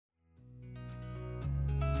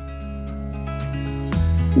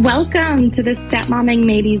Welcome to the Stepmomming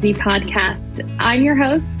Made Easy podcast. I'm your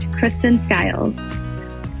host, Kristen Skiles.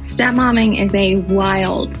 Stepmomming is a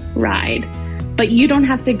wild ride, but you don't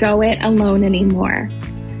have to go it alone anymore.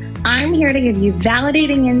 I'm here to give you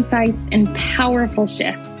validating insights and powerful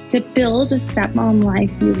shifts to build a stepmom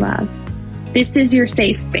life you love. This is your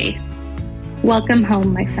safe space. Welcome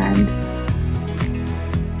home, my friend.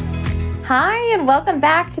 Hi, and welcome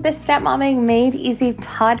back to the Stepmomming Made Easy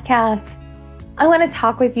podcast. I want to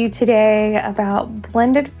talk with you today about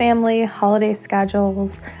blended family holiday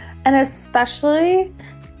schedules, and especially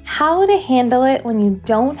how to handle it when you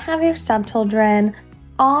don't have your stepchildren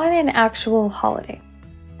on an actual holiday.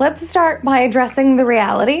 Let's start by addressing the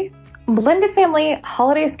reality. Blended family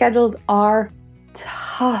holiday schedules are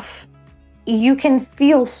tough. You can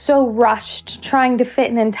feel so rushed trying to fit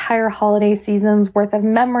an entire holiday season's worth of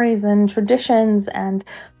memories and traditions and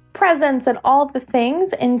presents and all the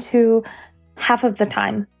things into half of the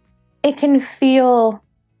time. It can feel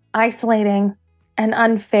isolating and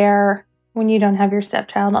unfair when you don't have your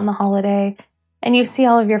stepchild on the holiday and you see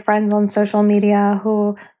all of your friends on social media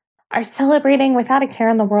who are celebrating without a care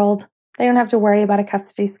in the world. They don't have to worry about a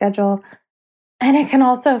custody schedule. And it can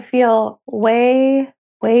also feel way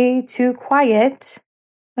too quiet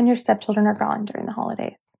when your stepchildren are gone during the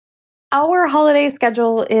holidays. Our holiday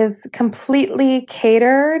schedule is completely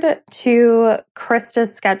catered to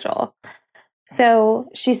Krista's schedule. So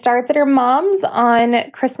she starts at her mom's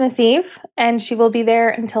on Christmas Eve, and she will be there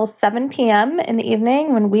until 7 p.m. in the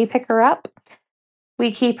evening when we pick her up.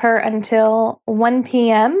 We keep her until 1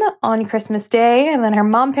 p.m. on Christmas Day, and then her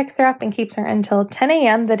mom picks her up and keeps her until 10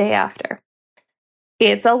 a.m. the day after.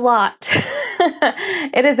 It's a lot.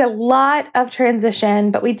 It is a lot of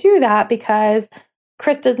transition, but we do that because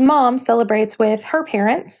Krista's mom celebrates with her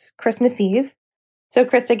parents Christmas Eve. So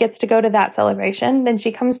Krista gets to go to that celebration. Then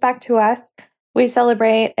she comes back to us. We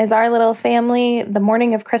celebrate as our little family the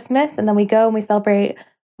morning of Christmas, and then we go and we celebrate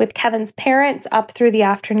with Kevin's parents up through the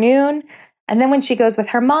afternoon. And then when she goes with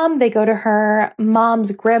her mom, they go to her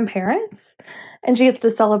mom's grandparents, and she gets to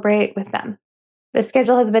celebrate with them. The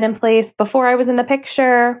schedule has been in place before I was in the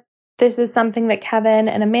picture. This is something that Kevin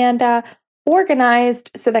and Amanda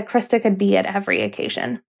organized so that Krista could be at every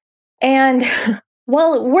occasion. And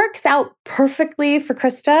while it works out perfectly for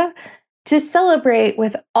Krista to celebrate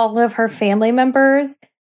with all of her family members,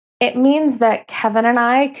 it means that Kevin and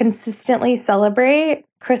I consistently celebrate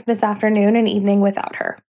Christmas afternoon and evening without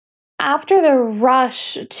her. After the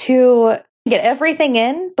rush to get everything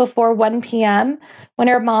in before 1 p.m., when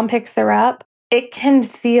her mom picks her up, it can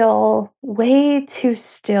feel way too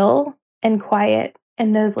still and quiet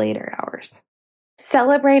in those later hours.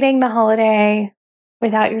 Celebrating the holiday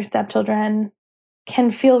without your stepchildren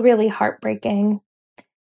can feel really heartbreaking.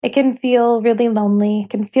 It can feel really lonely. It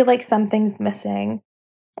can feel like something's missing.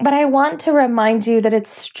 But I want to remind you that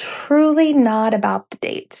it's truly not about the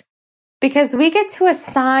date, because we get to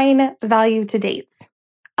assign value to dates.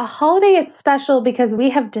 A holiday is special because we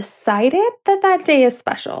have decided that that day is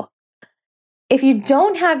special. If you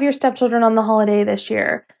don't have your stepchildren on the holiday this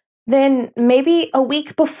year, then maybe a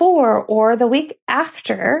week before or the week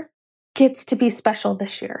after gets to be special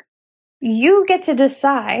this year. You get to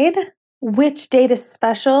decide which date is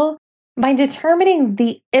special by determining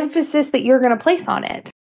the emphasis that you're going to place on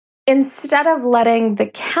it, instead of letting the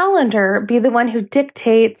calendar be the one who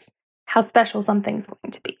dictates how special something's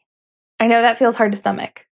going to be. I know that feels hard to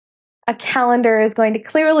stomach. A calendar is going to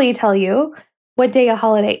clearly tell you what day a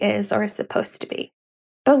holiday is or is supposed to be.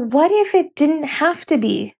 But what if it didn't have to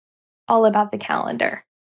be all about the calendar?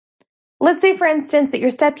 Let's say, for instance, that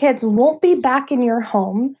your stepkids won't be back in your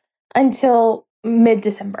home until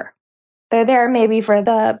mid-December. They're there maybe for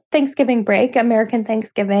the Thanksgiving break, American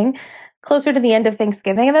Thanksgiving, closer to the end of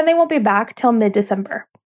Thanksgiving, and then they won't be back till mid-December.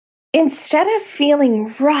 Instead of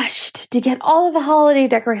feeling rushed to get all of the holiday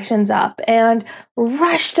decorations up and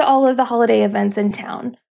rush to all of the holiday events in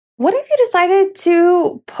town, what if you decided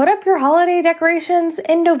to put up your holiday decorations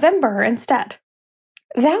in November instead?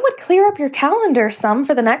 That would clear up your calendar some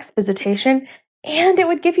for the next visitation, and it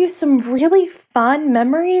would give you some really fun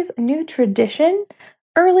memories, a new tradition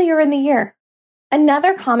earlier in the year.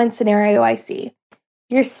 Another common scenario I see,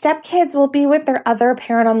 your stepkids will be with their other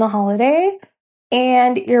parent on the holiday,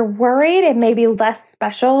 and you're worried it may be less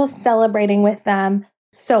special celebrating with them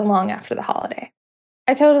so long after the holiday.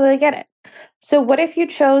 I totally get it. So what if you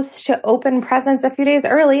chose to open presents a few days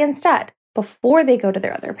early instead, before they go to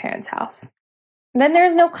their other parent's house? Then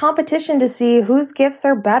there's no competition to see whose gifts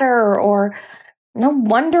are better, or no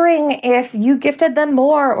wondering if you gifted them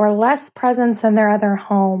more or less presents in their other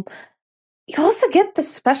home. you also get the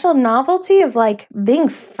special novelty of like being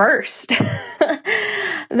first.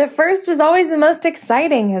 The first is always the most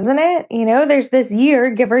exciting, isn't it? There's this year,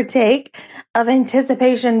 give or take, of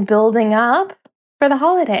anticipation building up for the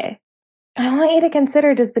holiday. I want you to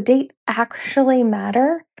consider, does the date actually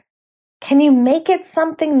matter? Can you make it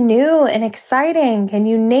something new and exciting? Can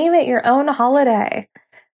you name it your own holiday?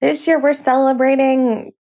 This year we're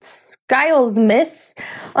celebrating Skiles Miss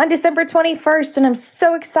on December 21st, and I'm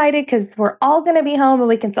so excited because we're all going to be home and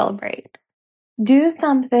we can celebrate. Do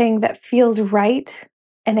something that feels right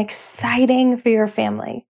and exciting for your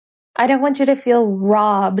family. I don't want you to feel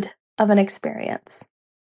robbed of an experience.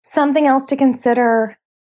 Something else to consider,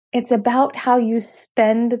 it's about how you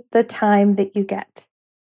spend the time that you get.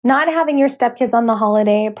 Not having your stepkids on the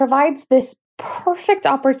holiday provides this perfect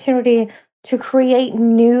opportunity to create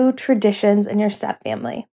new traditions in your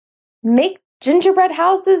stepfamily. Make gingerbread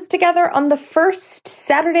houses together on the first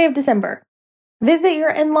Saturday of December. Visit your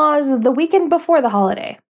in-laws the weekend before the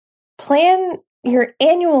holiday. Plan your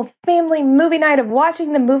annual family movie night of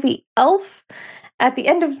watching the movie Elf at the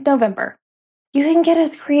end of November. You can get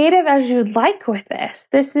as creative as you'd like with this.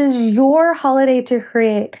 This is your holiday to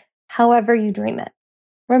create however you dream it.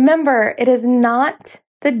 Remember, it is not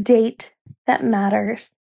the date that matters.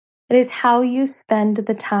 It is how you spend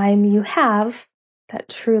the time you have that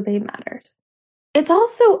truly matters. It's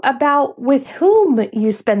also about with whom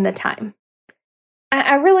you spend the time.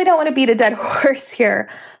 I really don't want to beat a dead horse here,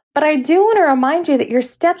 but I do want to remind you that your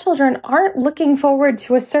stepchildren aren't looking forward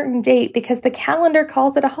to a certain date because the calendar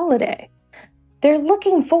calls it a holiday. They're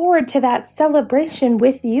looking forward to that celebration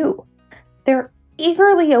with you. They're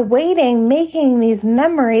eagerly awaiting making these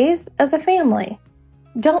memories as a family.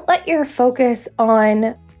 Don't let your focus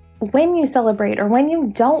on when you celebrate or when you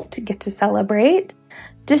don't get to celebrate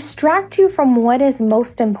distract you from what is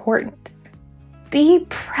most important. Be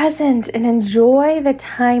present and enjoy the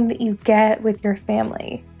time that you get with your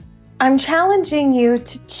family. I'm challenging you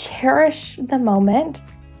to cherish the moment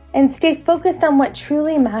and stay focused on what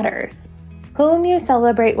truly matters. Whom you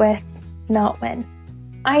celebrate with, not when.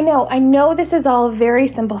 I know this is all very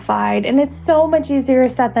simplified and it's so much easier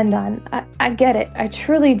said than done. I get it. I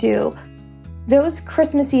truly do. Those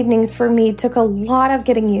Christmas evenings for me took a lot of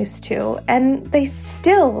getting used to, and they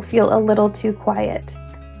still feel a little too quiet.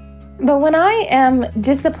 But when I am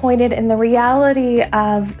disappointed in the reality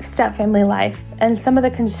of stepfamily life and some of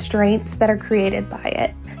the constraints that are created by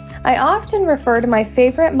it, I often refer to my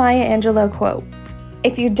favorite Maya Angelou quote: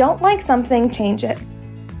 "If you don't like something, change it.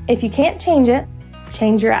 If you can't change it,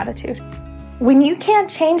 change your attitude." When you can't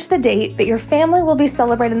change the date that your family will be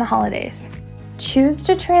celebrating the holidays, choose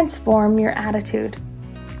to transform your attitude.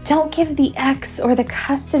 Don't give the ex or the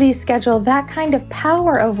custody schedule that kind of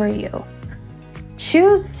power over you.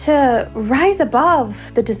 Choose to rise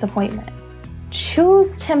above the disappointment.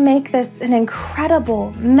 Choose to make this an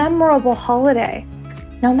incredible, memorable holiday,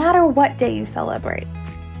 no matter what day you celebrate.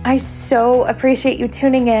 I so appreciate you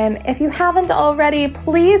tuning in. If you haven't already,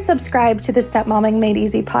 please subscribe to the Stepmomming Made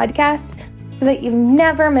Easy podcast so that you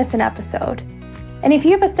never miss an episode. And if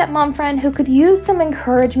you have a stepmom friend who could use some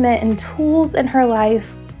encouragement and tools in her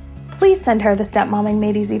life, please send her the Stepmomming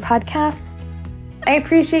Made Easy podcast. I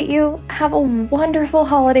appreciate you. Have a wonderful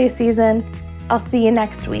holiday season. I'll see you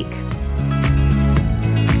next week.